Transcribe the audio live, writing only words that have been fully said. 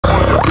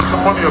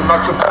money up,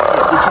 not your funny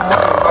up. Get your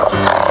money up, not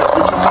your funny up.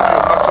 Get your money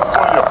up, not your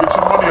funny up. Get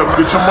your money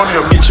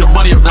up, get your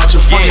money up. Get your money up, not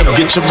your funny up.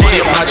 Get your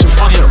money up, not your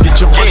funny up.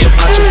 Get your money up,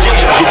 not your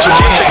funny up. Get your money up, not your funny up. Get your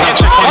money up, not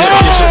your funny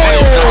up.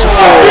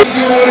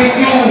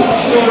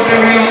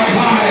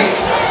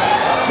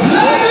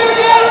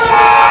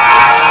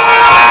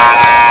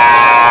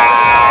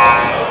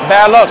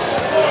 Bad luck.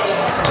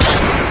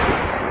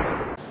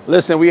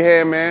 Listen, we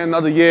here, man.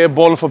 Another year,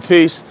 balling for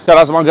peace. Shout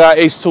out to my guy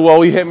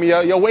H2O. He hit me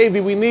up. Yo,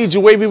 Wavey, we need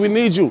you. Wavey, we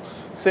need you.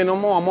 Say no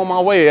more. I'm on my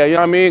way. You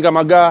know what I mean? Got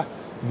my guy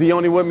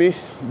Dione with me.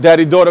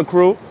 Daddy-daughter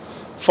crew.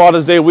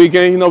 Father's Day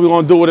weekend. You know we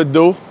gonna do what it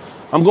do.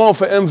 I'm going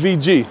for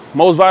MVG.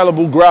 Most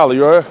valuable growler.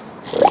 You heard?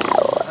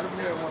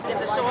 Get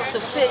the show off the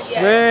fit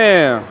yet.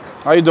 Man,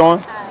 how you doing?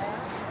 Hi.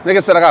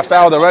 Nigga said I got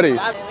fouled already.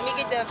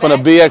 From the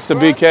BX to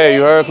BK,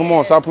 you heard? Come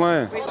on, stop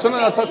playing. As soon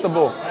as I touch the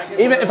ball,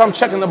 even if I'm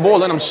checking the ball,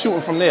 then I'm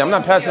shooting from there. I'm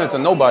not passing it to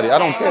nobody. I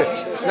don't care.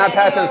 I'm not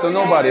passing it to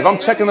nobody. If I'm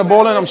checking the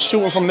ball, then I'm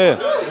shooting from there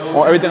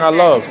on everything I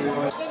love.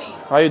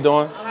 How you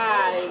doing?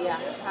 Hi.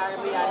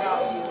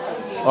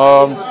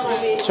 How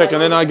are you?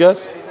 Checking in, I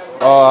guess.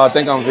 I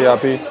think I'm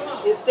VIP.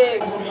 You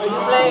think?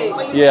 Are you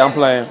playing? Yeah, I'm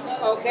playing.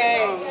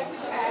 Okay.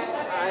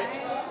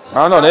 I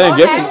don't know. They didn't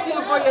give me. I'll ask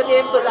you for your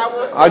name because I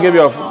want. I'll give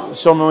you a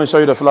show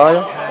you the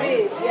flyer.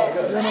 Please,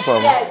 yes. Yeah, no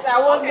problem. Yes, I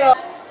want your.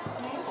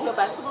 You a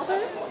basketball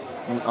player?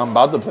 I'm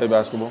about to play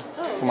basketball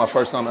for my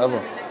first time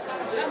ever.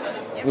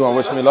 You want to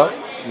wish me luck?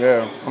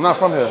 Yeah. I'm not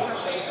from here.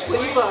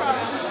 Where you from?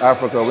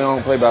 Africa. We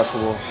don't play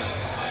basketball.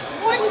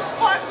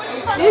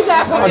 She's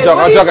African. I'm joking.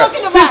 What are you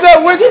talking about? She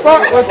said which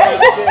part?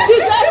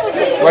 She's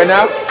African. Right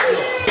now?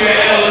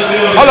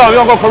 Hold on, we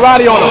gonna go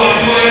karate on her.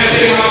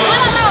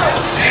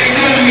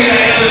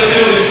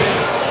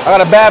 I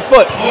got a bad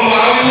foot.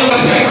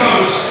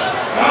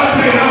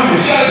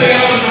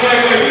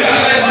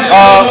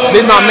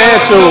 These my man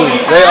shoes.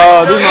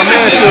 These my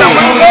man shoes.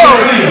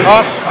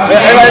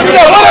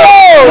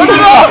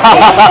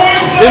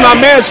 These my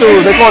man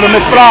shoes. They call them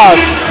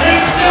McFlies.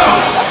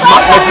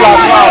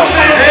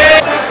 McFly.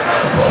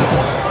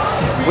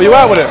 Where you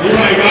at with it? What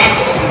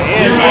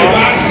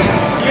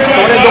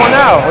are they doing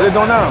now? What are they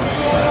doing now?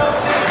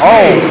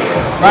 Oh.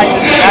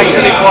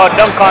 Actually for a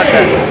dunk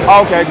contest.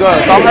 Oh, okay, good.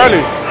 So I'm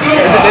early.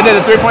 They did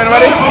a 3-point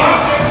already?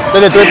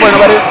 They did 3-point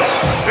already?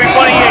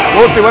 3-point, yeah.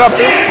 Lucy, what up,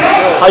 P?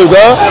 How you good?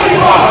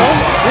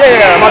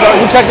 Yeah.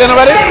 You checked in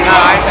already? Nah,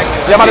 I ain't checked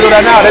in. Yeah, I'm about to do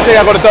that now. They think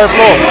I go to 3rd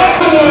floor.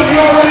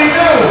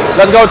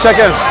 Let's go check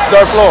in.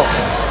 3rd floor.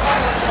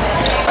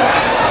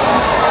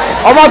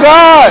 Oh my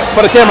God!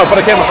 For the camera. Oh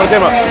my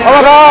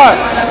God!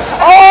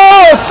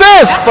 Oh,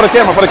 sis! For the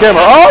camera.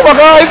 Oh my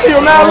God, I see you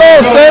now,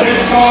 little sis.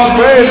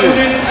 Crazy.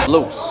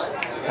 Loose.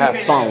 Have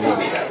fun with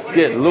it.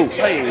 Get loose.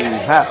 Hey,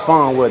 have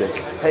fun with it.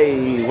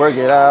 Hey, work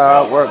it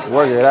out. Work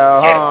it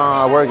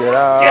out. Work it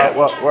out.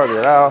 Work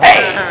it out.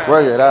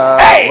 Work it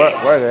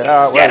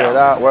out.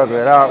 Work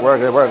it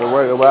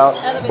out.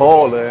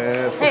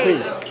 Ballin' for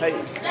peace. Hey,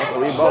 that's what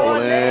we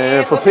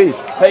ballin' for peace.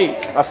 Hey,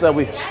 I said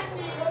we.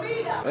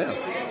 Damn.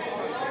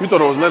 You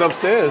thought it was lit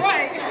upstairs,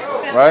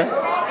 right?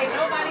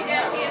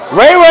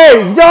 Ray,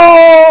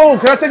 yo!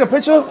 Can I take a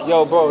picture?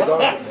 Yo, bro,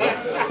 don't.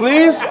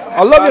 Please?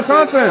 I love your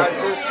content.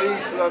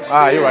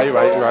 Ah, you're right.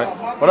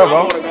 What up,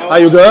 bro? Are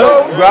you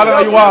good? You got it?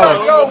 Are you wild?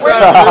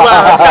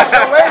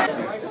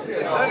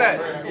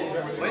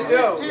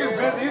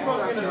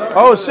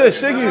 Oh, shit,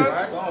 Shiggy.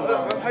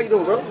 How you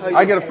doing, bro?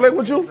 I get a flick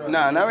with you?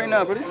 Nah, not right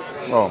now, buddy.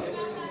 Oh.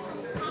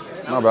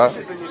 Not bad.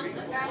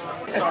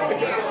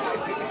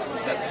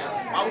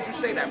 Why would you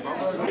say that, bro?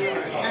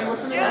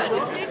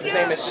 His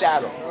name is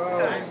Shadow.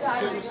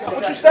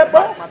 What you said,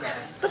 bro? What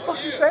the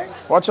fuck you say?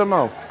 Watch your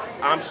mouth.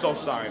 I'm so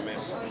sorry, man.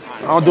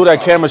 I don't do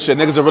that camera shit.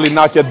 Niggas will really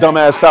knock your dumb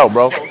ass out,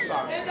 bro.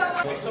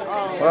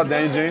 What up,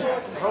 Danny G?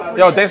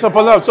 Yo, thanks for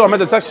pulling up, too. I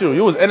meant to text you.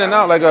 You was in and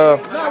out like a...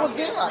 No, I was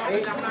there.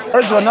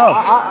 Heard you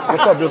enough.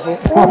 What's up, beautiful?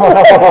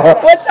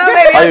 What's up,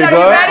 baby? Are you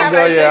good? I'm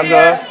good, yeah, I'm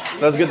good.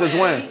 Let's get this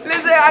win.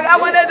 Listen, I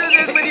want to do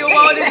this with you.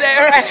 What is that,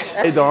 right?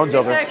 How you doing? I'm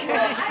joking.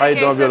 How you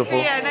doing, beautiful?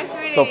 Sophia, nice to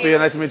meet you. Sophia,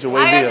 nice to meet you.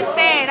 Wavey. I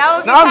understand.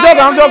 No,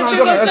 I'm joking.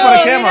 It's for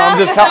the camera.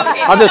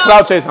 I'm just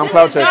cloud chasing. I'm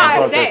cloud chasing.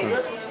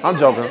 I'm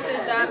joking.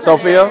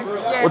 Sophia,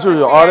 what you,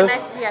 your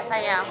artist? Yes, I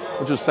am.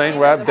 What you sing,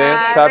 rap,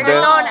 dance, tap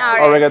dance? Artist.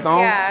 Oh,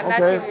 reggaeton? Yeah,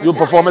 okay. You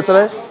performing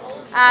today?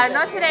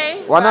 Not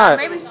today. Why not?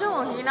 Maybe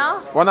soon, you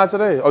know? Why not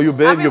today? Oh, you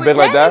big? I mean, You big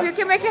like that? If you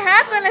can make it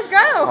happen, let's go.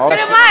 Oh, Put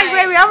in mind,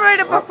 baby. I'm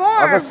ready to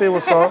perform. I can see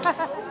what's up.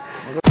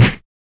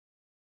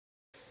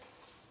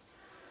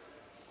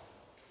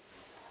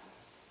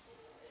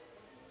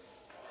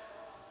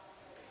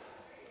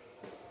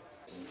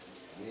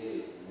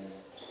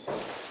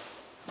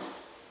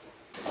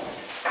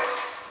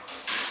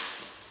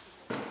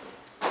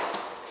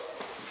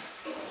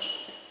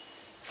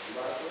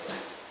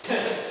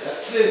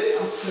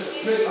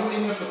 I'm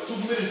in here for 2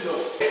 minutes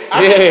though. I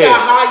just got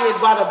hired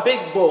by the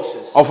big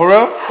bosses. Oh, for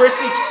real?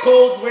 Chrissy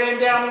ran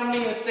down on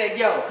me and said,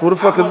 yo. Who the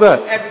fuck is that?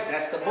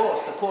 That's the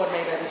boss, the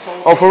coordinator of this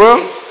whole Oh, for real?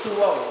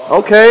 H2O.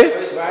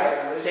 Okay.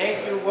 Right?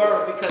 Thank you,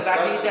 word, because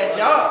I need that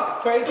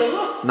job. Praise the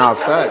Lord. Nah,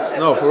 facts.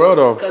 No, for real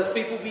though. Because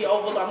people be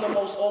I'm the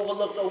most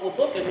overlooked,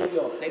 overbooked in New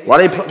York.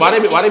 Why they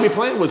be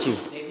playing with you?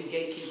 They be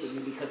gatekeeping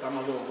me because I'm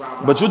a little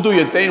round. But you do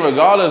your thing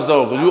regardless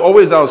though, because you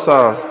always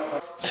outside.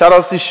 Shout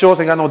out to these shorts,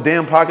 ain't got no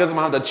damn pockets. I'm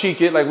gonna have to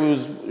cheek it like we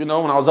was, you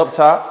know, when I was up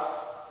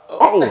top.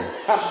 Oh,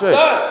 shit. You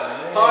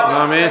know what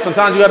I mean?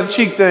 Sometimes you gotta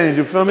cheek things,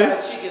 you feel me?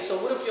 So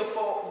what if your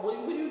phone, where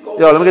you go?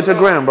 Yo, let me get your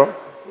gram, bro.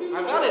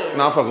 I got it.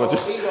 Nah, I'm fucking with you.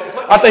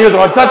 I think he was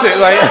gonna touch it.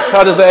 Like,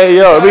 I just say, hey,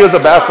 yo, it was a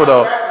baffle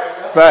though.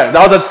 Fact.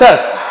 That was a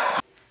test.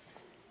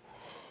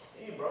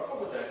 Hey, bro, fuck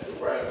with that too,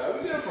 right? Where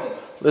you get it from?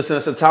 Listen,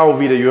 it's a towel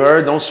Vita, you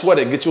heard? Don't sweat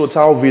it. Get you a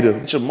towel Vita.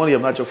 Get your money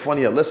up, not your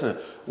funny up. Listen,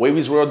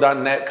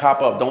 waveysworld.net,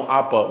 cop up, don't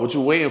op up. What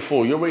you waiting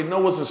for? You already know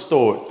what's in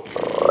store.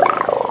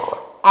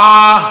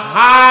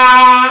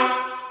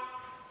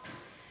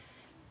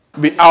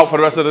 Be out for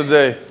the rest of the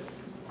day.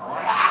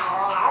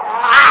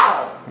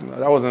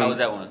 That wasn't. How was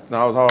that one? No,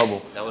 that was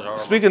horrible. That was horrible.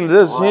 Speaking of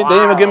this, they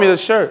didn't even give me the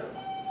shirt.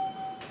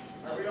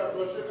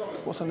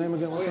 What's her name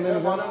again? What's her name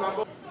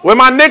again? Where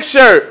my Knicks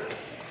shirt?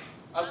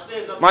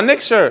 Upstairs. My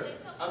Knicks shirt.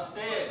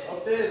 Upstairs.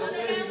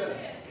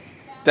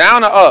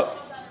 Down or up?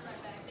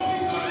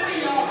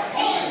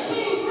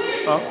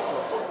 Huh?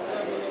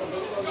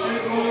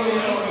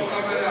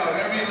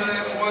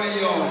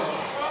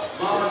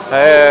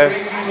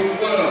 Hey.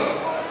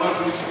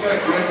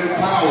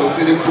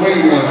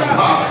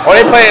 Oh,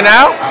 they playing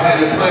now?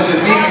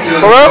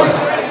 For real?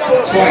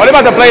 Oh, they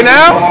about to play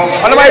now?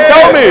 Oh, nobody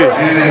told me.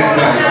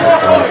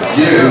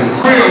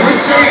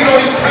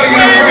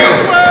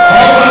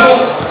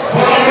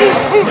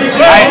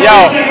 Hey,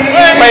 yo,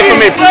 play for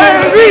me.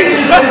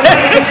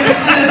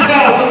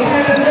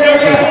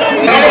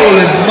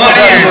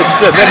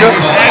 Shit, nigga.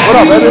 What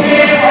up, baby?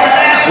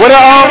 What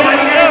up,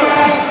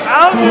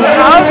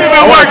 I've been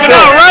working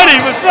out ready.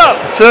 What's up?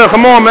 Chill,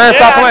 come on, man.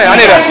 Stop playing.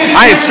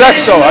 I ain't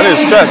stressed though. I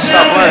need stress.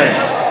 Stop playing.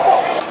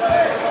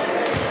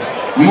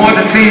 We want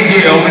the team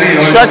here over there.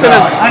 Stress is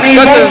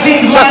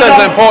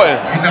important.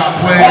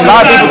 A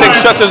lot of people think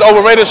stress is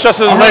overrated. Stress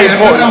is very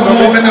important.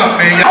 Warming up,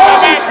 man.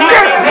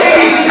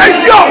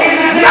 Hey, yo!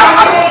 Now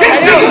I'm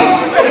taking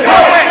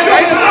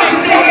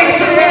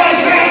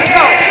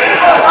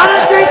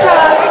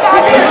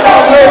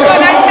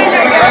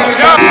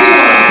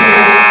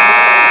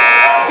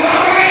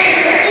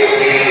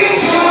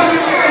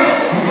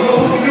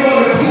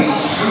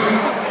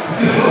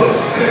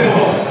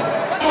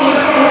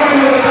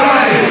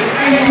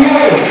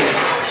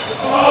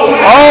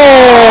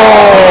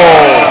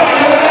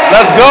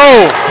Let's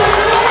go.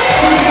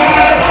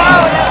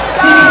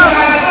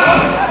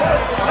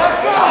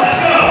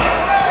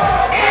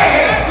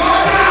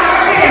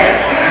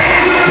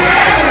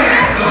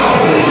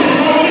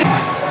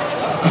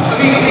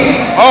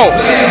 Oh.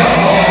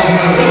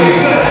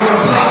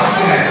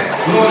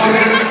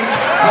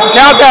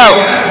 Count out.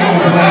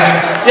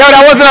 Yo,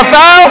 that wasn't a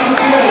foul?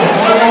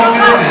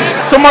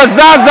 Too much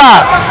Zaza.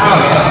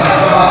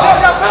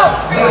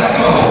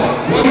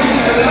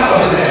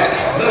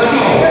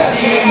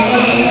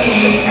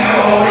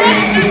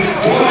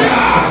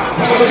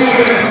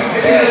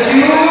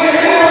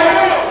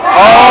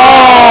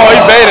 Oh, he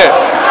baited.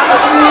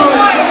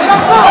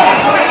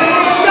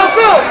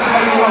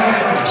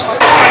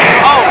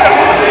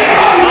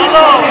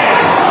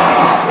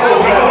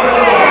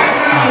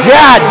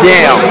 God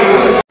damn.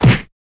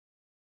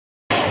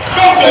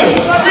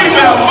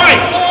 rebound,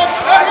 Mike.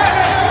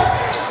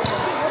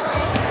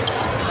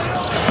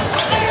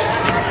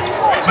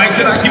 Mike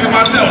said I keep it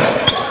myself.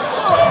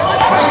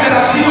 Mike said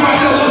I keep it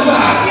myself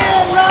outside.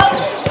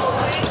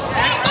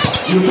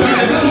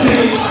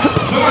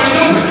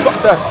 Fuck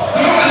that.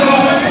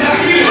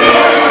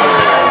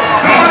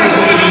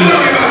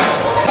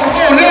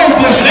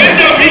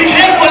 Linda, be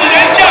careful,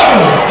 Linda.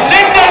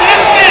 Linda,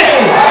 listen.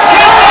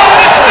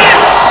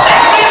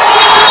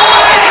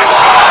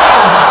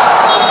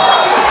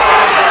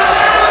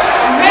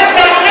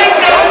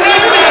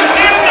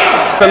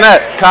 Castanet,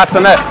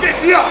 Castanet.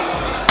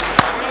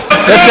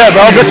 Good shit,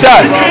 bro. Good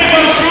shot.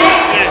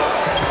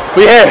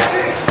 We here.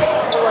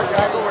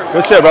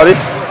 Good shit, buddy.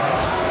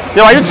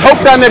 Yo, why you choke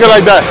that nigga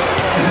like that?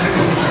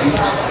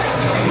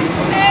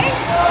 Hey,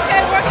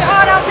 working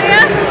hard out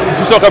there?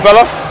 You saw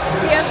Capella?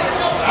 Yes.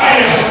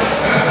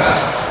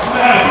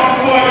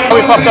 How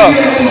we fucked up?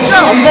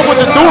 I'm good with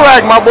the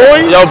do-rag, my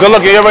boy. Yo, good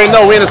looking. You already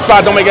know we in the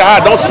spot. Don't make it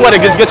hot. Don't sweat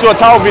it. Just get you a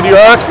towel video,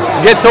 you heard?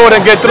 Get to it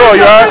and get through,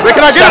 you heard? Where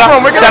can I get it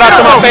from? Shout out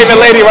to my favorite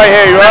lady right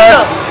here, you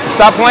heard?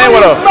 Stop playing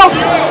with her.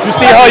 You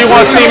see her, you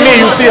want to see me.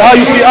 You see her,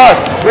 you see us.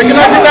 Where can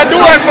I get that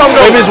do-rag from,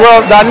 though?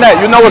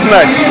 Waveysworld.net. You know what's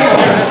next.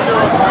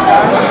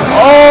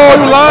 Oh,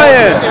 you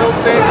lying.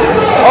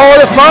 Oh,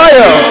 it's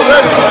fire.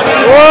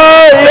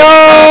 What,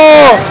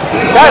 yo?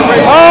 That's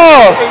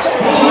hard.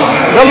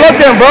 Good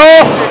looking, bro.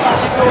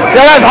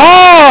 Yeah, that's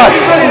hard.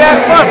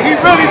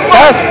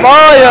 That's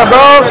fire,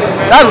 bro.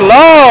 That's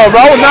love, bro.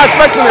 I was not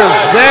expecting this.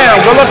 Damn,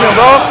 good looking,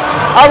 bro.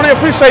 I really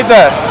appreciate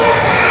that.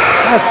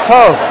 That's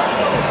tough.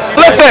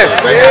 Listen,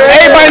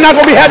 everybody not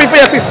gonna be happy for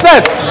your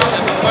success.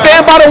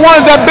 Stand by the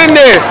ones that been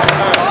there.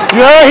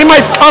 You heard? He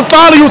might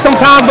unfollow you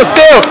sometimes, but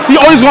still, he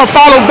always gonna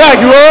follow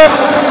back. You heard?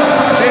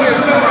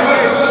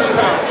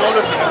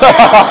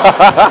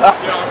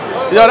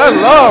 Yo, that's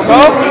love,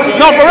 bro.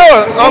 No, for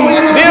real.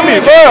 DM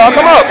me, bro. I'll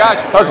come up.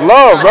 That's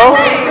love, bro.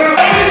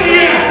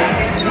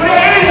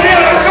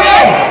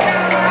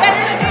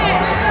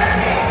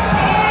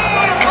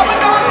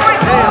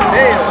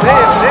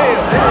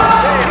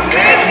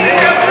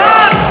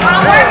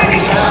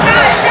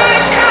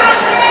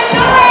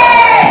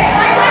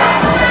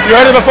 You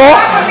heard it before?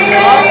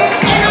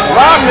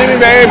 Rob me,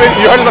 baby.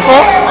 You heard it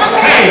before?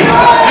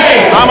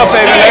 I'm a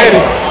favorite lady.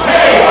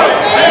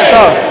 What's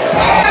up?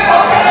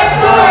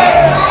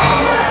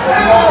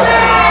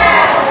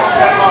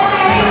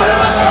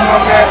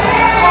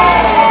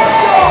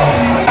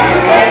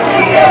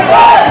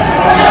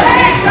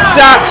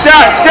 Shot,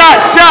 shot,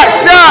 shot, shot,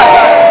 shot.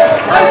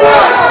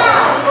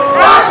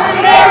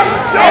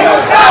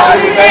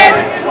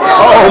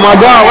 Oh my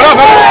God, what up,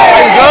 man?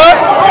 Are you good?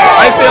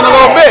 I ain't seen in a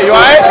little bit, you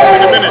alright?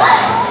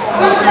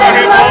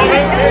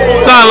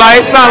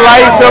 Sunlight,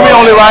 sunlight, you feel me?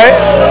 Only right.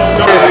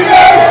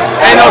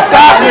 Ain't no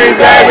stop me,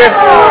 baby.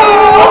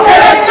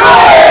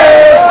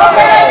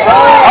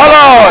 Hold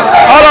on,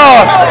 hold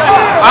on.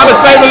 I'm his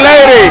favorite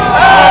lady.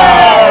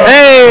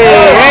 Hey,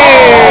 hey,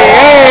 hey.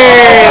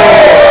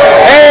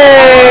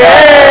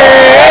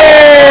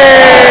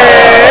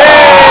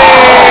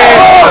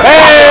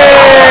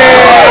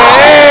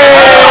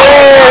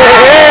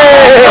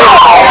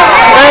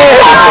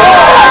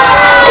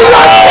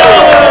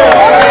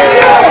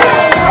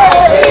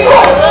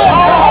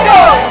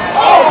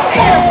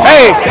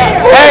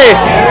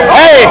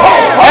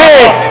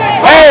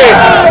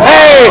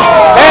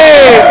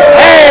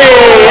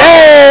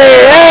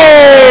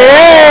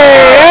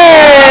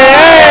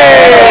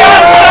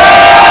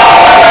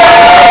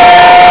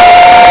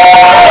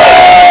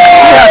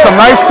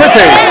 Nice titties. Yeah.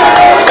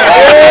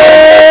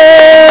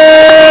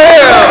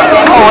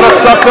 I want to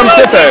suck them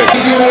titties.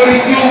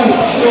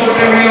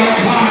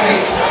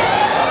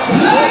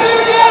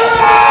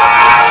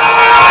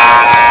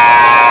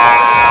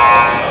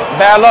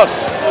 Bad luck.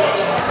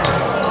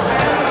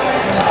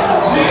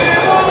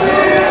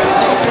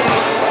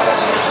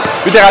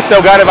 You think I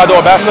still got it if I do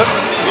a backflip?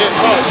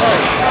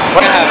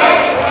 What?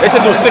 They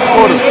should do 6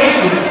 quarters.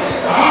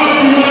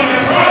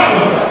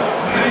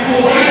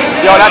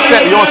 Yo, that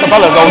shit, you on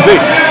Capella's on D.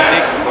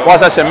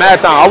 Watch that shit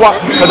mad time.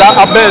 Cause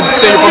I've been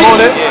seeing you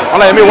promote it.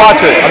 I'm like, let me watch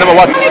it. I never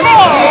watched it.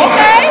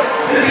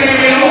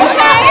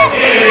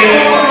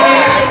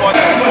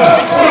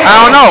 I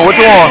don't know. What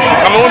you want?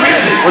 Coming with me?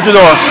 What you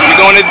doing? You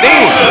going to D?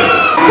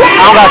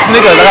 I don't got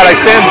sneakers. I got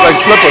like sandals,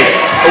 like slippers.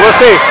 But we'll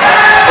see.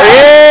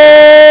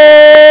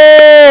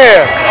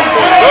 Yeah!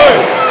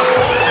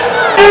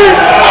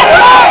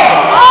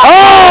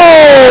 Oh!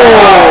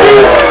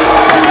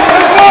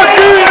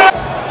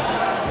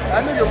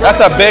 That's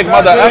a big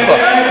mother effer.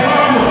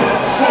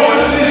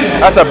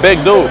 That's a big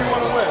dude.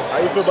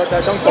 How you feel about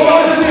that dunk?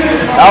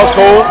 That was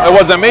cool. It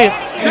wasn't me.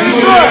 Get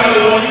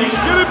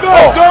it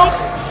back, Joe.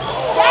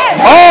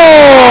 Oh!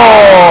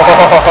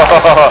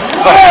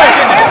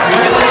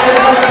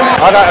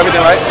 I got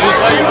everything right.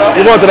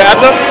 You going to the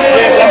after?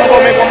 Yeah, I'm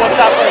gonna make one more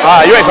stop.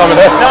 You ain't coming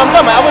there. No, I'm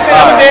coming. I was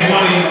there.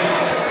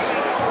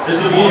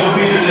 This is the one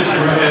piece of this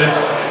right here.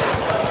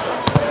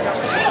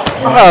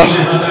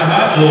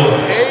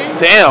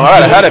 Damn, I got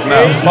a headache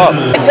now. Fuck.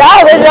 Good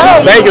job, good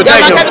job. Thank you,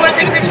 thank you.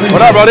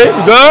 What up, brother? You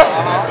good?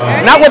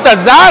 Not with the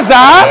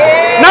Zaza.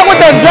 Not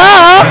with the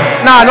Za.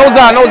 Nah, no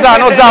Za, no Za,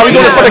 no Za. We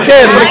doing this for the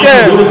kids, for the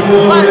kids.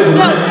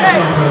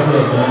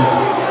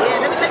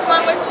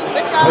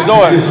 How you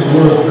doing?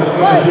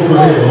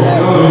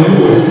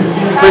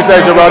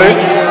 Appreciate you, brother.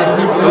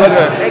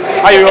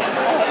 How you?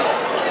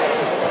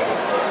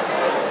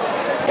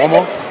 One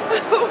more.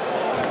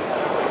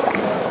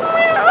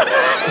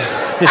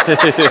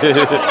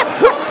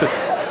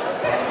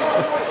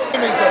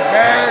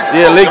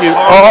 Yeah, leaky.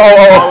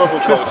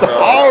 Horrible.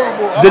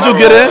 Did you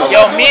get in?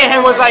 Yo, me and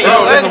him was like,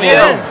 yo, let's get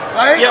in.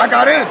 I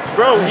got in.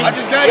 Bro, I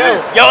just got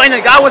in. Yo, and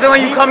the guy wasn't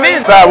letting you come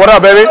in. Fat, what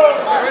up, baby?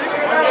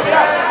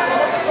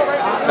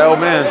 That old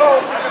man.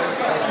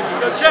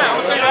 Yo, Chad, I'm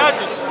gonna say your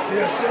address.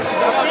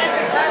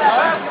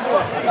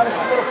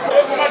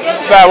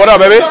 Fat, what up,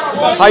 baby?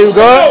 How you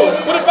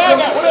good? Put it back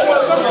out.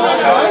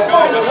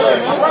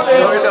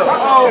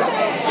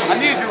 I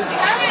need you.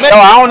 Yo,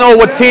 I don't know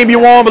what team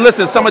you on, but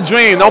listen, summer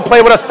dream. Don't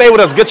play with us, stay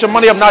with us. Get your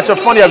money up, not your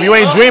funny up. You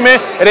ain't dreaming,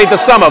 it ain't the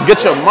summer.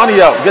 Get your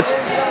money up, get your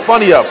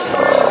funny up.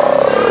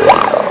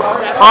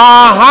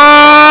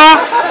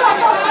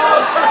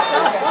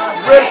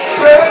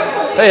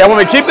 Hey, I want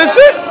me to keep this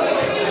shit?